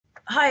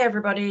Hi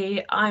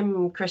everybody,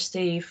 I'm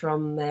Christy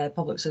from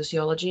Public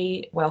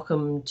Sociology.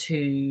 Welcome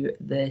to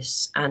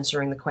this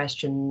Answering the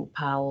Question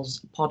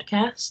Pals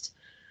podcast.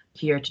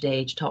 Here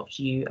today to talk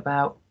to you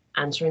about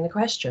answering the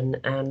question,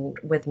 and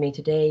with me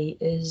today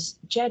is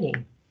Jenny.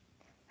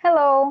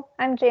 Hello,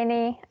 I'm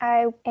Jenny.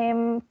 I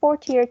am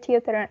fourth year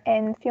theatre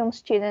and film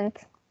student.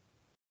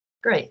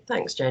 Great,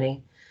 thanks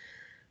Jenny.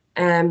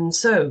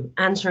 So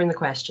answering the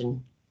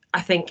question.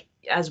 I think,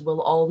 as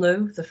we'll all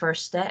know, the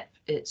first step,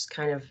 it's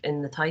kind of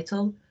in the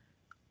title,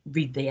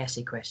 read the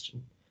essay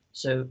question.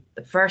 So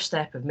the first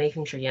step of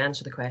making sure you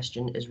answer the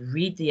question is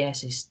read the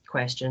essay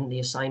question, the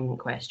assignment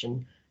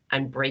question,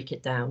 and break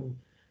it down.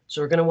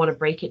 So we're going to want to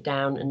break it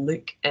down and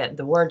look at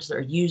the words that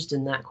are used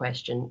in that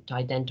question to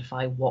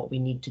identify what we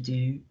need to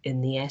do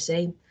in the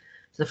essay.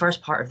 So the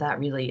first part of that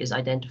really is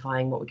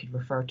identifying what we could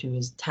refer to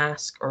as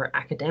task or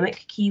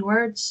academic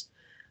keywords.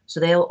 So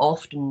they'll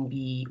often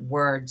be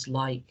words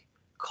like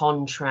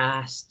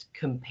contrast,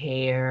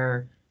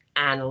 compare,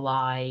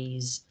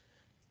 analyze,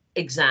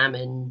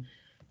 examine,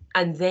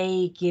 and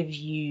they give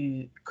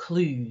you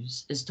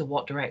clues as to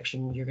what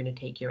direction you're going to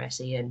take your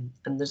essay in.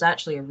 And there's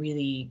actually a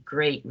really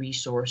great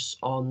resource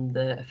on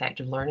the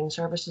Effective Learning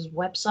Services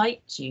website.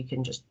 So you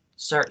can just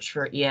search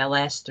for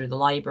ELS through the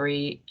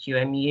library,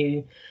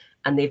 QMU,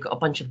 and they've got a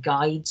bunch of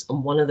guides.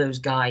 And one of those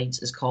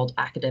guides is called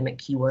Academic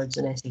Keywords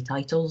and Essay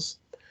Titles.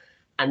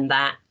 And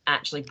that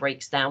actually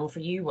breaks down for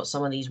you what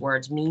some of these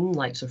words mean.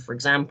 Like, so for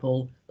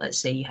example, let's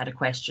say you had a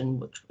question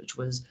which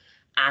was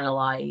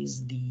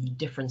analyze the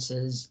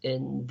differences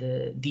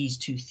in these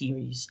two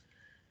theories.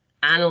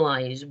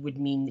 Analyze would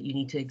mean that you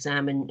need to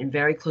examine in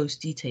very close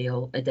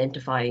detail,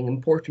 identifying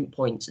important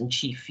points and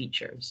chief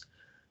features.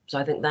 So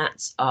I think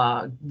that's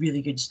a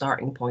really good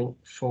starting point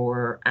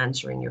for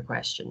answering your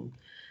question.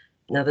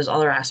 Now, there's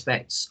other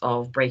aspects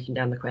of breaking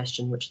down the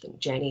question, which I think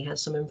Jenny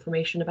has some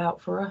information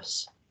about for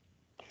us.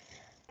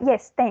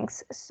 Yes,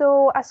 thanks.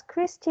 So as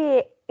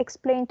Christy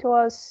explained to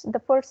us, the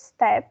first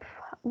step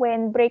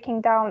when breaking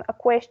down a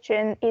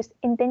question is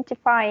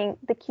identifying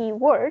the key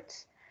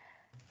words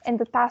and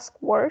the task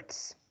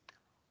words.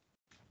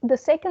 The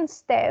second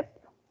step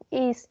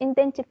is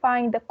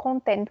identifying the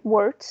content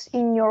words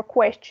in your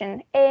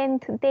question,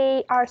 and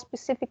they are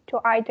specific to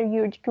either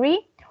your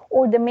degree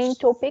or the main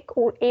topic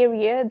or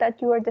area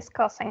that you are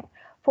discussing.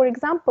 For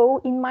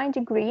example, in my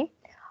degree,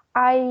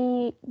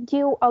 I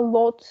deal a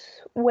lot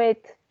with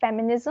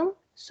feminism.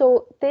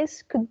 So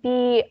this could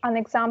be an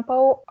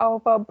example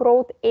of a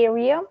broad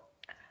area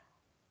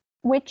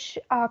which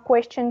a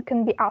question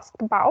can be asked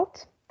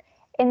about.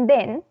 And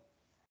then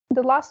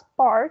the last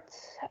part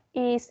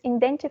is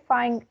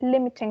identifying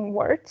limiting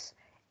words.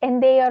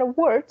 And they are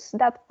words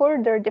that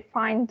further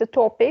define the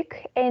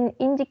topic and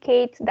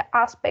indicate the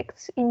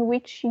aspects in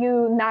which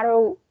you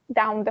narrow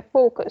down the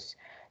focus.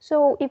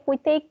 So if we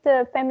take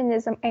the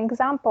feminism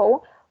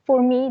example,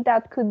 for me,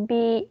 that could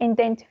be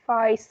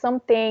identify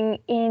something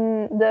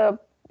in the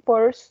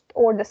first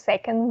or the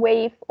second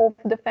wave of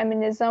the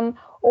feminism,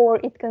 or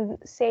it can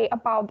say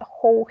about the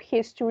whole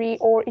history,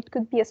 or it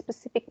could be a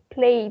specific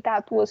play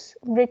that was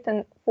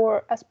written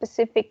for a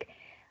specific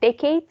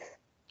decade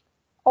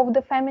of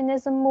the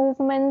feminism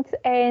movement,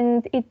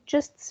 and it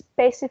just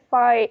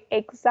specify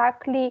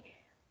exactly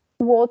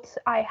what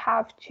I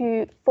have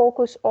to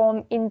focus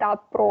on in that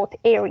broad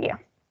area.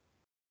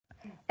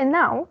 And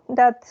now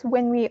that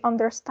when we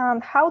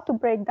understand how to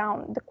break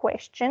down the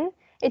question,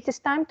 it is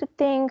time to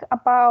think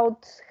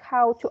about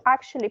how to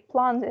actually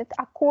plan it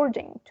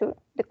according to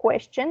the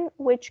question,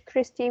 which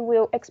Christy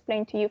will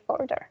explain to you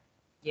further.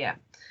 Yeah,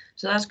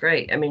 so that's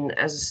great. I mean,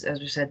 as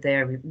we said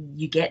there,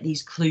 you get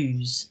these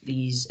clues,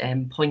 these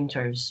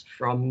pointers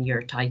from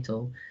your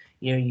title.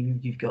 You know,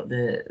 you've got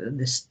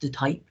the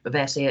type of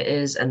essay it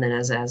is, and then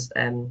as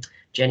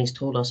Jenny's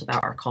told us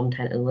about our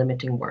content and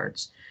limiting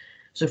words.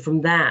 So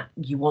from that,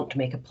 you want to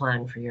make a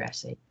plan for your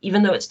essay.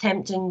 Even though it's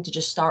tempting to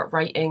just start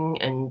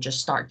writing and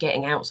just start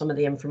getting out some of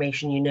the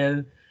information you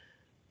know,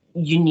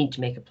 you need to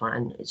make a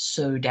plan. It's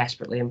so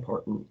desperately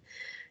important.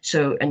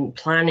 So, and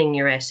planning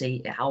your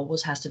essay, it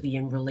always has to be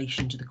in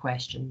relation to the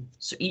question.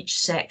 So each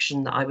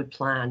section that I would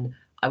plan,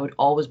 I would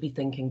always be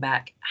thinking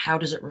back, how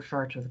does it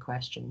refer to the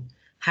question?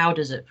 How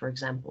does it, for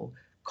example,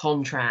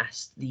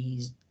 contrast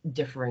these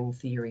differing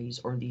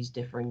theories or these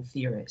differing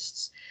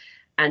theorists?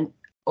 And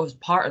as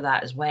part of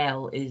that as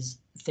well is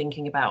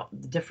thinking about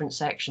the different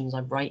sections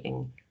I'm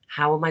writing.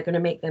 How am I going to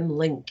make them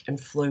link and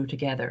flow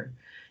together?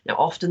 Now,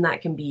 often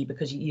that can be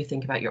because you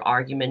think about your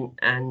argument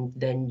and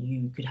then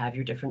you could have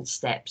your different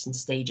steps and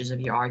stages of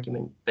your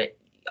argument, but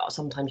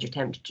sometimes you're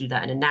tempted to do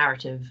that in a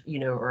narrative, you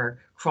know, or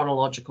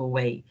chronological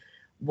way.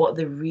 What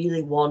they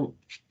really want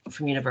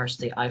from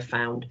university, I've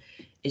found,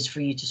 is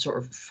for you to sort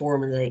of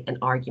formulate an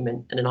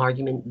argument, and an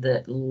argument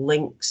that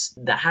links,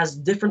 that has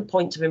different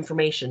points of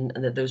information,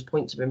 and that those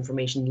points of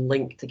information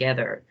link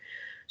together.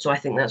 So I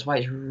think that's why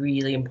it's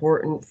really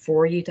important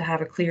for you to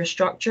have a clear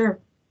structure.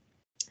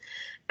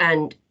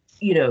 And,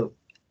 you know,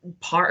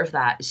 part of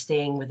that is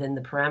staying within the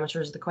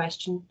parameters of the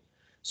question.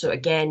 So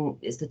again,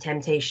 it's the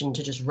temptation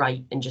to just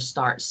write and just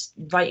start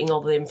writing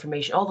all the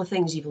information, all the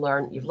things you've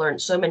learned. You've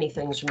learned so many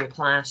things from your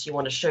class. You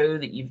want to show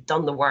that you've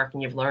done the work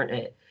and you've learned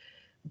it.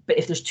 But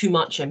if there's too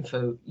much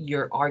info,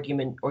 your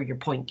argument or your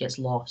point gets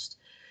lost.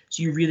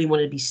 So you really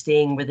want to be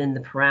staying within the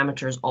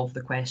parameters of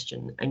the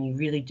question. And you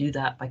really do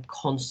that by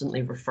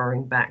constantly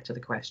referring back to the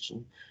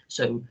question.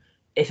 So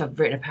if I've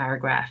written a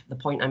paragraph, the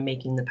point I'm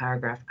making in the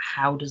paragraph,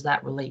 how does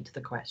that relate to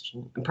the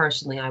question? And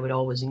personally, I would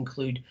always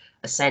include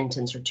a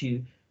sentence or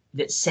two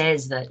that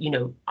says that, you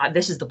know,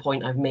 this is the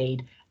point I've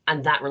made,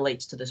 and that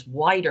relates to this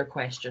wider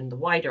question, the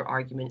wider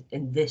argument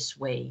in this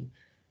way.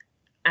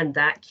 And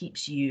that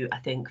keeps you, I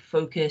think,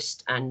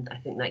 focused, and I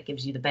think that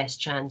gives you the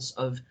best chance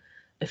of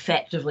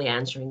effectively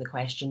answering the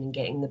question and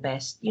getting the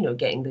best, you know,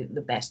 getting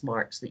the best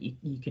marks that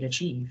you can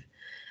achieve.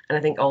 And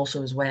I think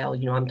also as well,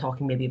 you know, I'm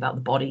talking maybe about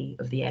the body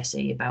of the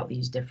essay, about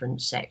these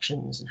different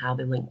sections and how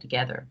they link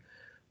together.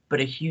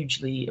 But a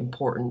hugely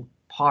important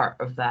part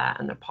of that,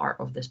 and a part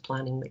of this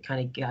planning that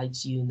kind of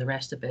guides you and the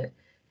rest of it,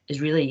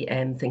 is really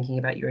thinking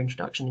about your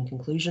introduction and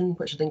conclusion,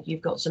 which I think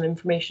you've got some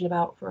information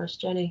about for us,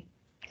 Jenny.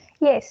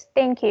 Yes,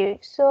 thank you.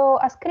 So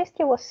as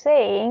Christy was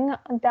saying,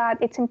 that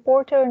it's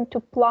important to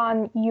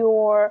plan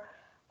your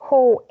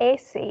whole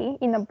essay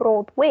in a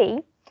broad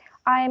way.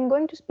 I'm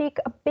going to speak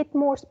a bit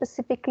more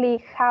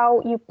specifically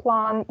how you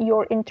plan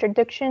your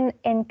introduction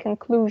and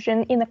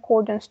conclusion in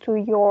accordance to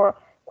your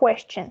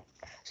question.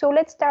 So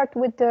let's start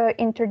with the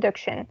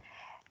introduction.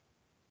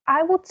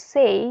 I would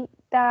say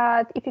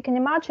that if you can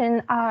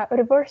imagine a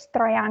reverse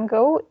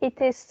triangle,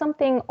 it is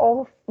something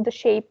of the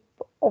shape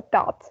of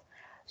that.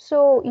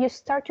 So you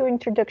start your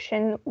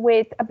introduction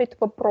with a bit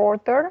of a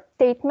broader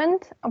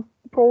statement, a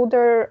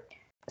broader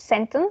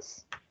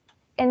sentence,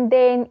 and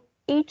then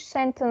each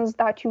sentence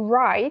that you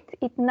write,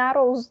 it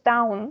narrows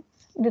down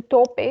the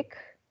topic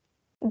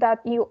that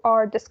you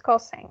are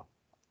discussing.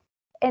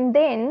 And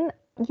then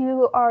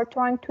you are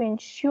trying to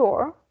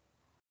ensure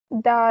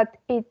that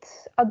it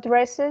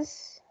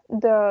addresses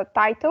the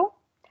title.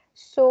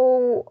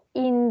 So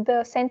in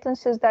the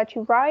sentences that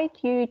you write,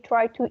 you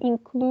try to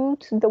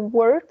include the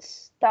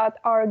words that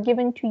are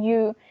given to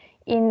you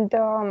in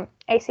the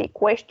essay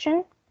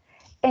question.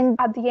 And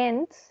at the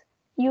end,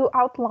 you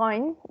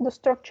outline the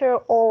structure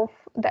of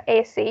the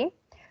essay.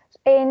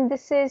 And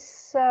this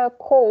is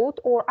called,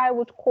 or I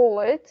would call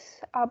it,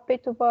 a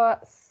bit of a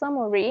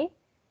summary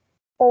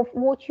of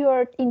what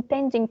you're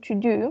intending to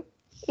do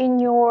in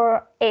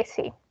your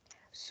essay.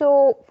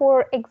 So,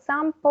 for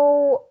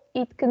example,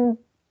 it can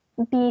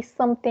be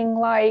something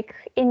like,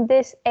 in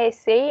this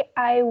essay,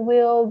 I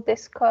will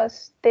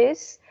discuss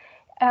this,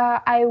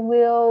 I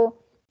will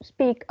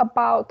speak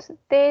about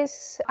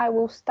this, I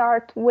will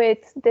start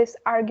with this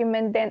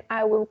argument, then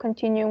I will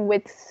continue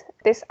with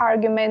this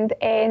argument,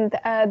 and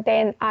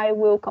then I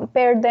will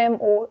compare them,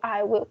 or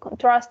I will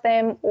contrast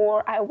them,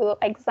 or I will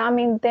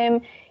examine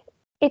them.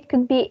 It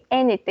could be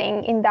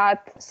anything in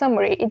that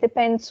summary. It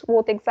depends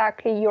what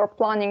exactly you're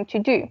planning to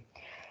do.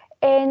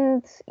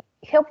 And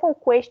helpful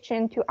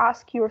question to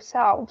ask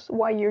yourselves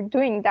while you're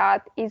doing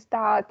that, is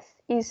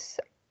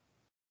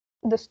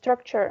the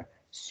structure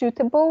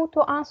suitable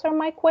to answer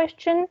my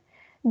question?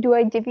 Do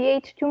I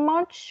deviate too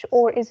much,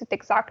 or is it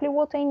exactly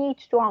what I need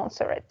to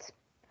answer it?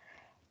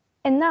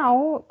 And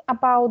now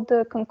about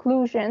the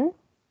conclusion.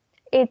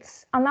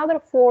 It's another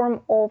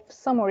form of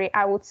summary,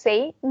 I would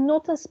say,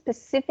 not a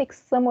specific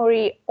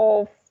summary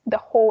of the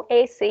whole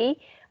essay,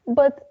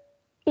 but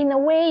in a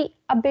way,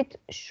 a bit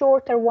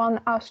shorter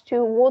one as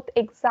to what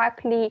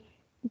exactly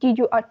did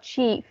you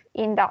achieve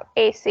in that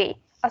essay,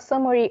 a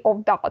summary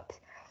of that.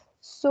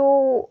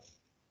 So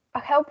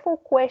helpful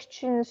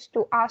questions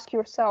to ask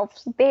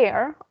yourselves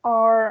there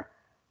are,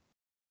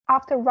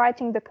 after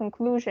writing the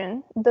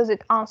conclusion, does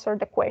it answer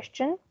the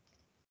question?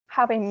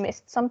 Have I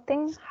missed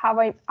something? Have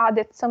I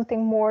added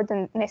something more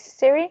than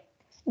necessary?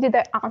 Did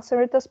I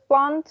answer it as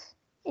planned?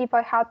 If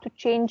I had to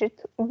change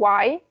it,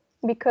 why?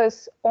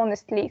 Because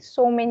honestly,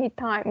 so many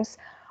times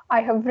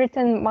I have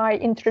written my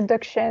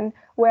introduction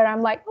where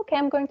I'm like, okay,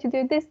 I'm going to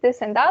do this,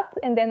 this, and that.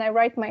 And then I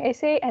write my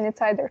essay and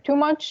it's either too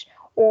much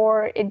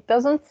or it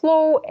doesn't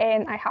flow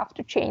and I have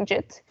to change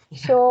it.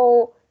 Yeah.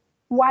 So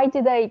why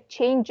did I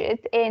change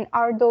it? And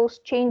are those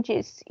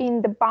changes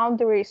in the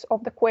boundaries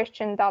of the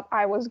question that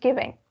I was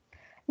giving?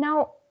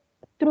 Now,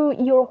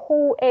 through your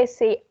whole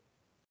essay,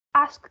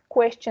 ask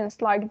questions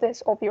like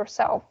this of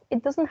yourself.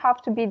 It doesn't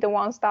have to be the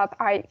ones that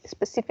I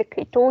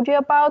specifically told you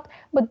about,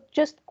 but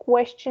just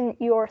question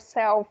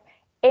yourself.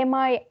 Am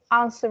I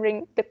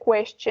answering the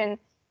question?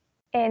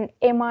 And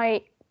am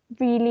I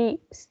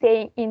really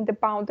staying in the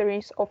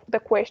boundaries of the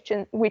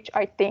question, which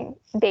I think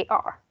they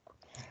are?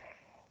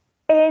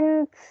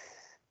 And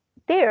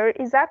there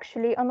is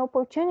actually an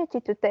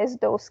opportunity to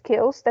test those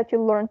skills that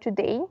you learned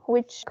today,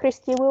 which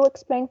Christy will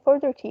explain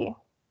further to you.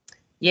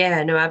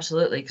 Yeah, no,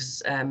 absolutely,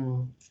 because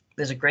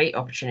there's a great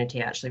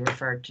opportunity actually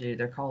referred to.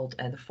 They're called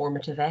the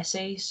formative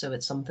essays. So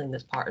it's something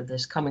that's part of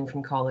this Coming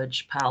from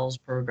College PALS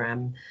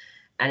program.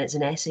 and it's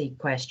an essay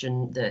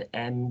question that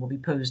will be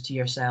posed to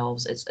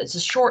yourselves. It's a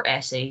short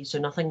essay, so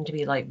nothing to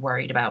be like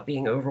worried about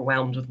being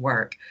overwhelmed with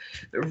work,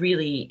 but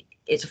really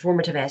it's a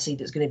formative essay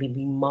that's going to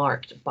be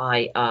marked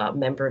by a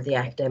member of the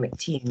academic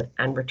team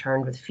and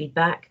returned with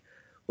feedback,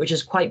 which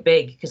is quite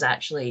big because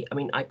actually, I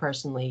mean, I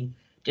personally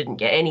didn't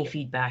get any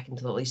feedback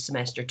until at least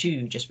semester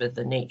 2, just with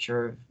the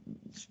nature of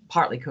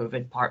partly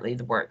COVID, partly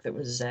the work that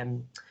was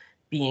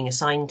being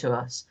assigned to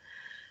us.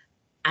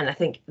 And I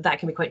think that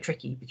can be quite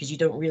tricky because you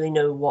don't really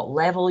know what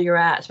level you're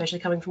at, especially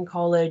coming from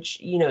college.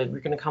 You know, we're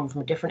going to come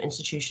from different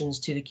institutions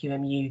to the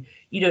QMU.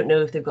 You don't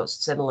know if they've got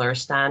similar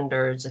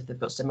standards, if they've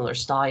got similar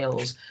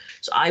styles.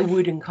 So I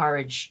would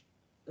encourage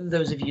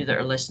those of you that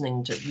are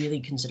listening to really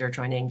consider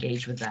trying to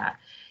engage with that.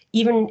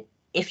 Even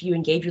if you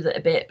engage with it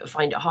a bit, but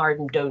find it hard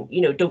and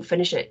don't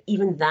finish it,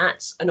 even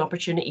that's an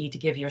opportunity to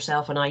give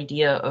yourself an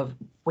idea of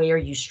where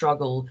you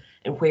struggle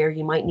and where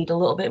you might need a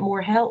little bit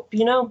more help,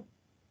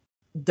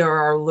 There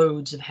are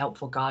loads of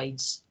helpful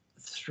guides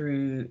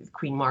through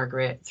Queen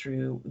Margaret,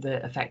 through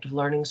the Effective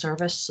Learning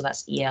Service. So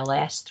that's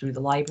ELS through the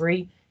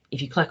library.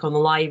 If you click on the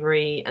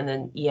library and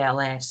then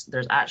ELS,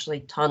 there's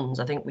actually tons.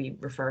 I think we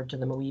referred to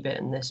them a wee bit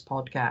in this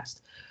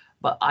podcast.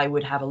 But I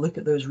would have a look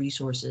at those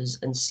resources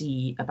and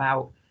see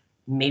about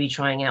maybe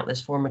trying out this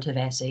formative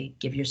essay,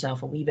 give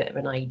yourself a wee bit of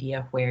an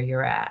idea where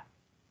you're at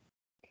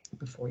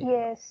before you.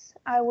 Yes,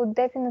 I would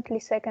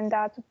definitely second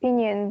that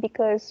opinion,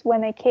 because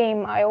when I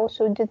came, I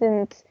also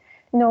didn't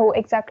know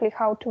exactly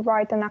how to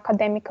write an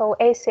academical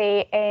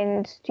essay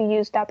and to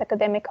use that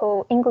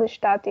academical English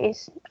that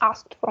is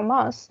asked from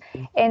us.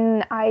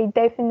 And I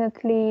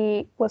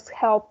definitely was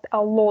helped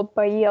a lot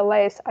by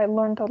ELS. I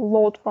learned a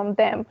lot from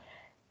them,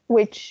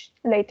 which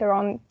later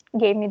on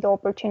gave me the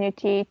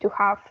opportunity to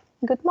have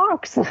good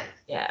marks.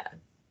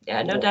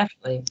 Yeah, no,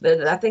 definitely.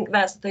 I think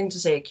that's the thing to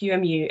say. At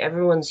QMU,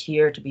 everyone's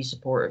here to be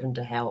supportive and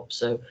to help.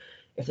 So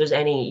if there's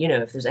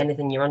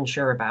anything you're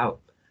unsure about,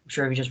 I'm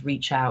sure if you just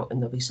reach out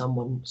and there'll be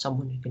someone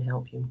who can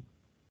help you.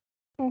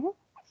 Mm-hmm.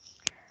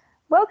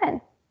 Well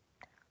then,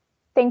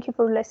 thank you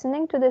for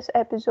listening to this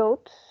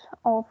episode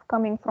of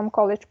Coming from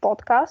College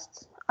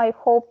podcasts. I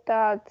hope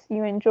that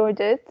you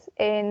enjoyed it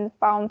and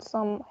found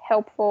some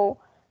helpful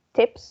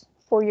tips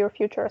for your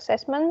future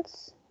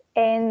assessments.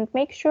 And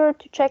make sure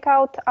to check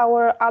out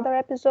our other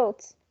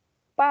episodes.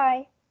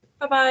 Bye.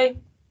 Bye-bye.